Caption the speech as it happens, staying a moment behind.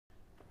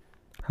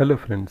Hello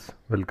friends,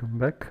 welcome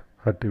back.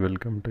 Hearty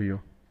welcome to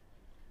you.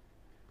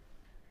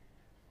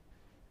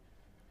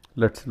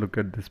 Let's look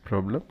at this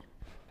problem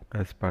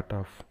as part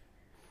of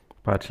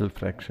partial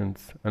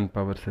fractions and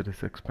power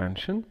series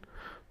expansion.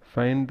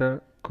 Find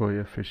the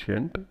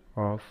coefficient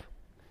of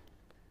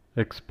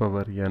x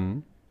power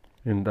n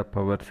in the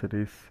power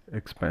series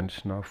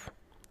expansion of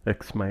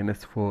x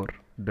minus 4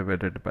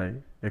 divided by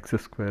x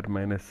square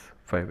minus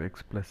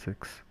 5x plus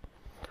 6.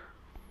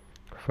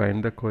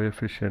 Find the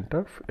coefficient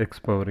of x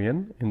power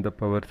n in the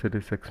power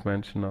series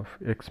expansion of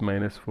x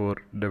minus 4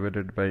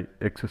 divided by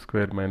x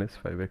square minus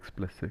 5x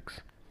plus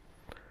 6.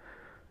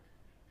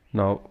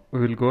 Now we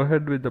will go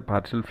ahead with the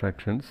partial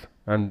fractions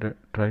and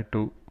try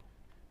to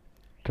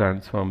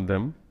transform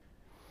them.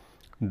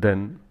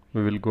 Then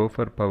we will go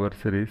for power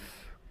series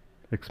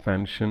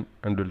expansion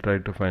and we'll try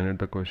to find out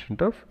the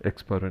coefficient of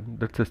x power n.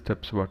 That's the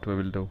steps what we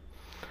will do.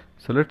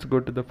 So let's go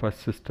to the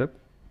first step.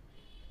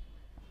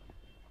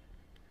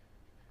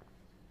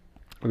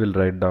 We'll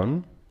write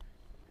down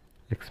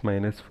x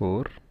minus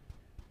 4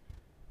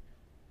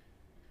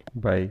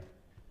 by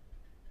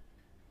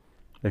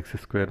x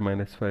square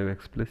minus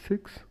 5x plus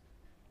 6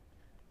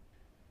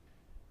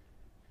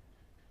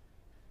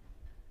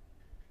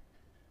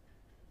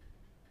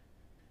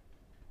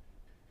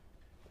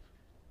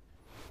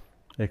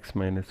 x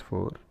minus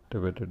 4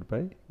 divided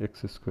by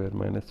x square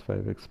minus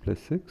 5x plus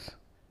 6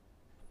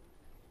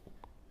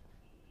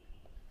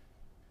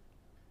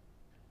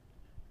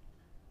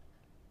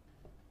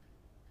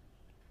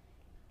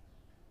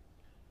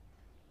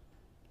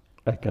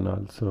 I can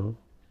also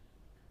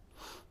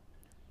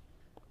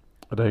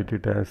write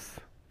it as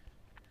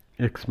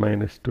x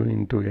minus 2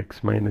 into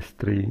x minus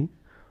 3.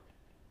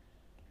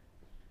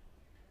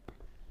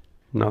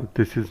 Now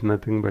this is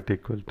nothing but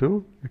equal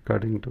to,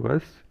 according to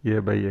us, a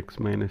by x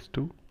minus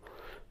 2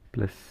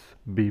 plus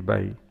b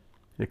by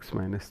x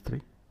minus 3.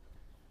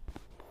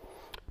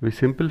 We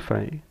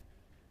simplify,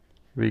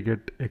 we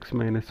get x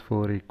minus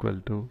 4 equal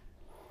to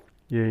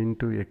a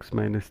into x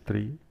minus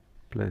 3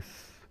 plus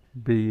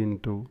b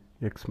into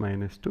x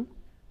minus 2.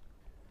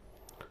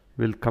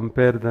 We'll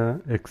compare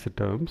the x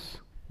terms.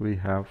 We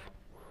have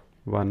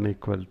 1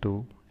 equal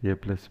to a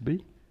plus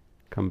b,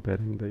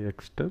 comparing the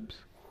x terms.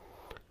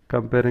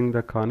 Comparing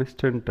the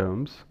constant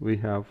terms, we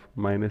have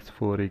minus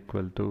 4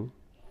 equal to,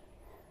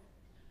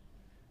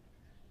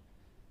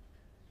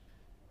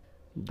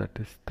 that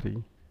is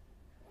 3.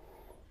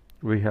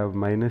 We have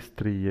minus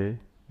 3a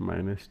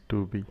minus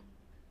 2b.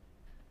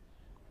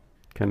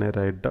 Can I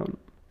write down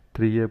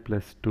 3a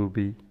plus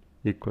 2b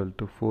equal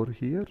to 4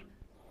 here,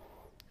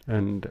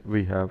 and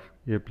we have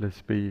a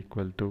plus b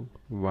equal to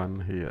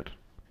 1 here.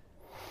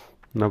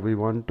 Now we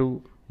want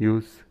to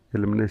use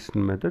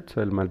elimination method,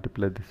 so I'll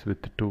multiply this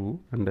with 2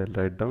 and I'll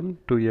write down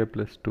 2a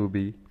plus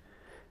 2b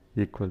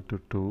equal to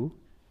 2.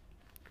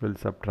 We'll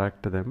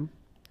subtract them.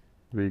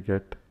 We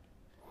get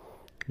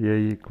a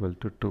equal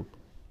to 2.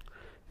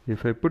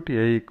 If I put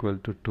a equal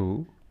to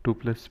 2, 2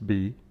 plus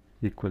b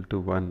equal to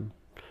 1,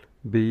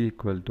 b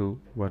equal to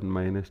 1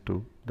 minus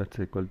 2, that's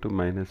equal to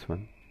minus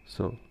 1.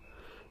 So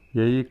a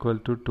equal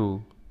to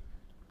 2,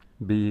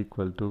 b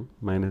equal to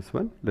minus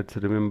 1. Let's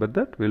remember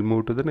that. We'll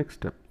move to the next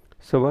step.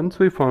 So once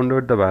we found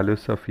out the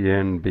values of a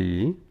and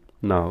b,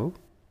 now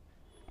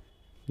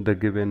the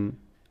given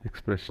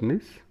expression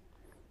is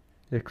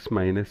x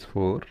minus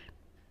 4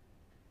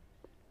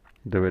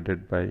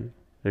 divided by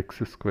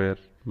x square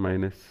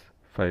minus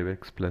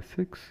 5x plus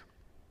 6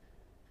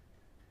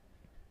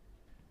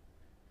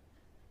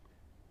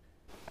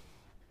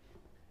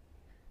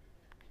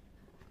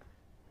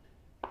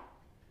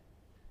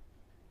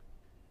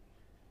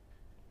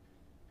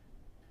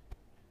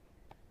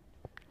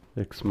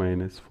 x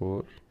minus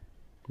 4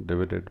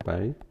 divided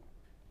by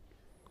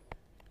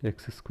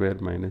x square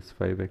minus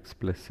 5x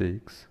plus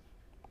 6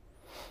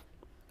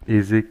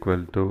 is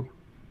equal to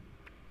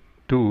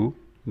 2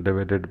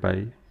 divided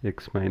by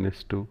x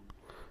minus 2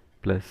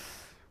 plus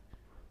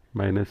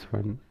minus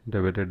 1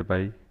 divided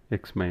by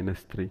x minus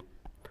 3.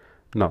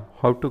 Now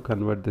how to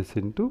convert this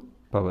into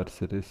power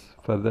series?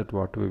 For that,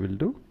 what we will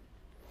do,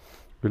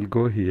 we'll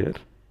go here,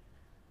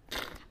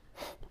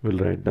 we'll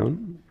write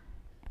down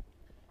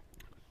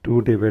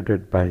 2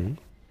 divided by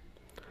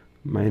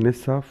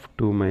minus of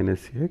 2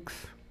 minus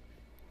x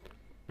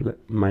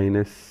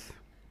minus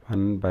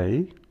 1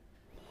 by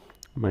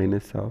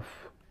minus of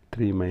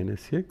 3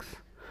 minus x,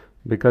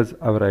 because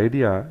our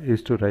idea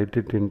is to write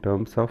it in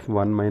terms of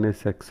 1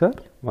 minus x or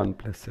 1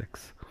 plus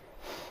x.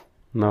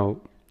 Now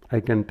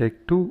I can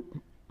take 2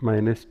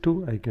 minus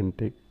 2, I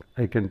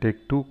can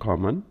take 2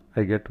 common,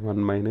 I get 1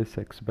 minus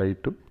x by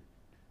 2.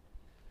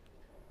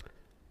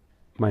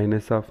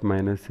 Minus of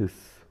minus is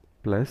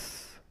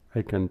plus,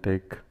 I can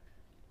take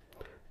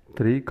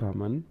 3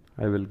 common,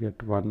 I will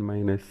get 1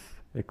 minus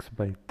x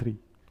by 3.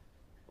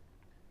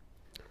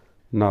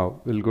 Now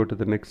we'll go to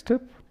the next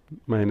step.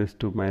 Minus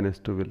 2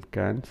 will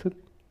cancel.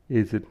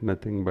 Is it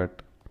nothing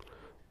but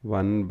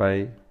 1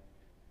 by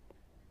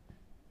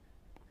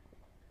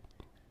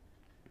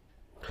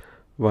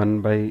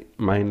 1 by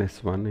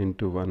minus 1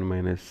 into 1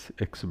 minus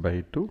x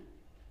by 2.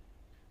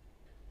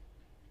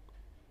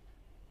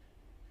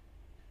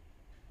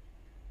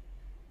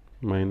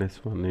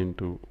 minus 1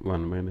 into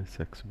 1 minus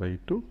x by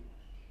 2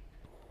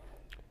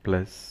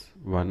 plus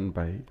 1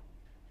 by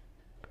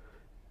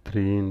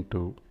 3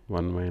 into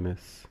 1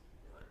 minus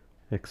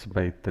x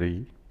by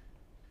 3,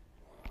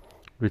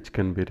 which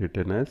can be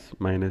written as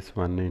minus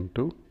 1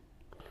 into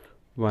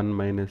 1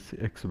 minus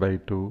x by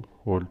 2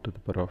 whole to the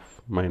power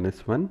of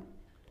minus 1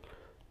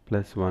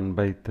 plus 1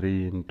 by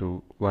 3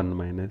 into 1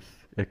 minus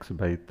x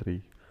by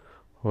 3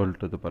 whole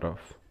to the power of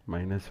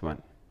minus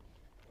 1.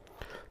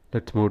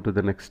 Let's move to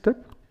the next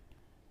step.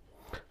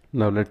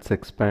 Now let's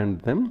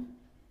expand them.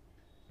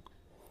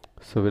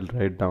 So we'll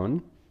write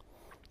down,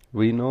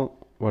 we know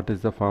what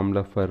is the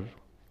formula for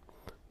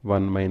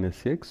 1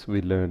 minus x.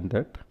 We learned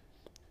that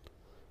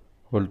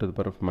whole to the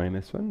power of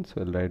minus 1. So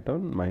we'll write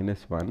down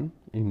minus 1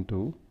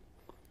 into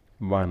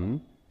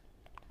 1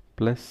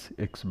 plus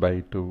x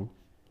by 2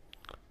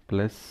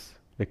 plus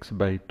x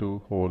by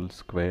 2 whole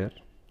square.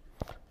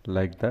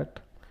 Like that,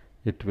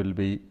 it will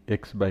be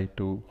x by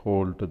 2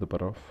 whole to the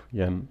power of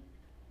n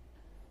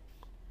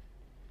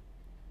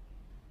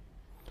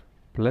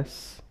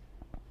plus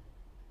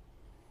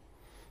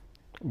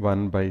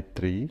 1 by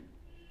 3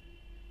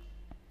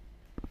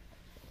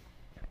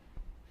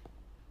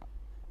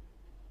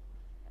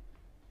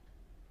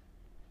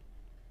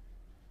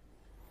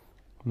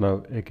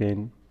 now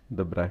again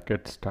the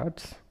bracket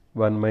starts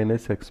 1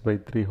 minus x by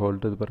 3 whole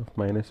to the power of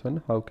minus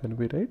 1. How can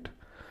we write?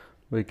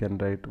 We can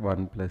write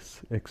 1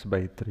 plus x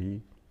by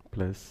 3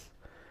 plus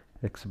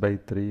x by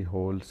 3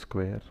 whole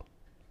square.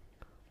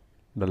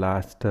 The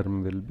last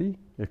term will be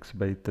x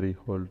by 3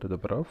 whole to the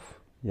power of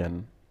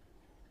n.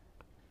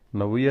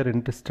 Now we are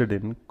interested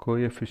in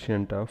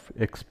coefficient of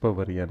x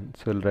power n.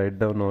 So we'll write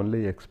down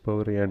only x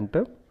power n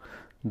term,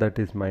 that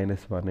is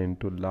minus 1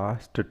 into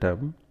last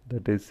term,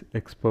 that is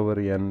x power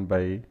n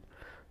by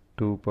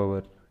 2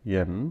 power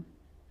n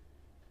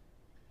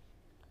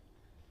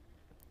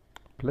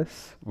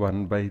plus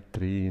 1 by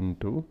 3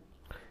 into,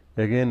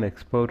 again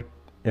x power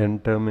n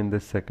term in the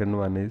second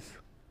one is,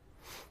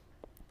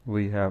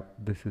 we have,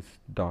 this is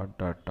dot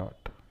dot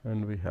dot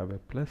and we have a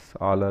plus,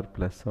 all are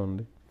plus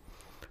only,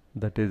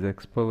 that is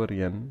x power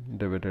n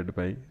divided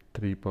by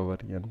 3 power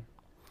n.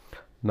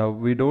 Now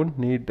we don't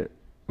need,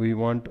 we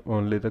want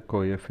only the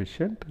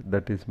coefficient,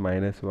 that is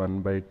minus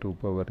 1 by 2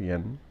 power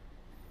n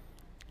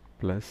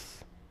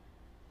plus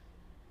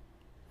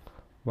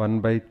 1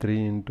 by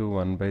 3 into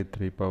 1 by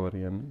 3 power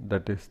n,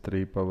 that is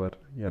 3 power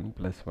n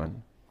plus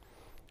 1.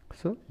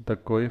 So the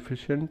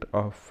coefficient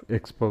of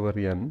x power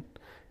n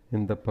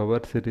in the power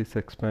series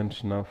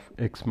expansion of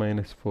x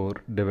minus 4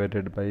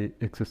 divided by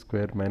x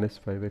square minus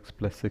 5x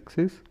plus 6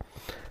 is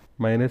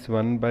minus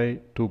 1 by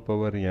 2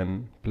 power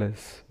n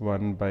plus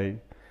 1 by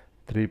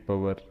 3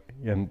 power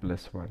n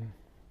plus 1.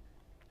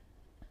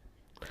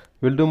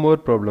 We'll do more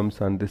problems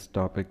on this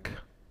topic.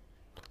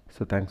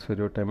 So thanks for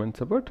your time and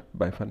support.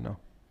 Bye for now.